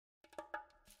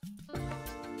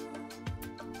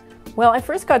Well, I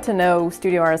first got to know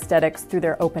Studio R Aesthetics through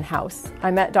their open house. I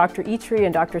met Dr. Itri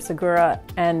and Dr. Segura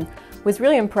and was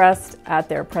really impressed at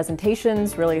their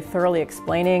presentations, really thoroughly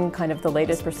explaining kind of the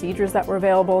latest procedures that were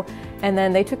available. And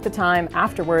then they took the time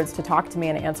afterwards to talk to me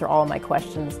and answer all of my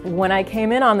questions. When I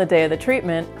came in on the day of the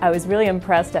treatment, I was really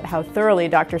impressed at how thoroughly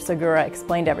Dr. Segura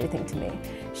explained everything to me.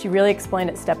 She really explained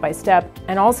it step by step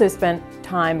and also spent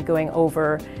time going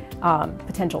over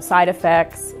potential side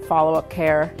effects, follow-up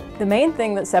care. The main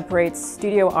thing that separates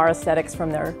Studio R Aesthetics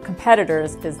from their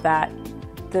competitors is that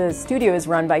the studio is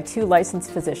run by 2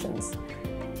 licensed physicians.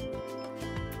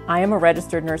 I am a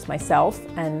registered nurse myself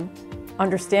and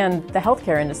understand the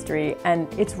healthcare industry,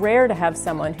 and it's rare to have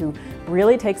someone who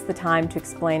really takes the time to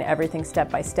explain everything step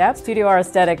by step. Studio R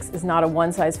Aesthetics is not a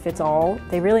one-size-fits-all.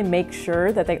 They really make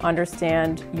sure that they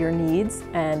understand your needs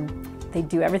and they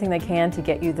do everything they can to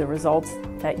get you the results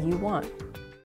that you want.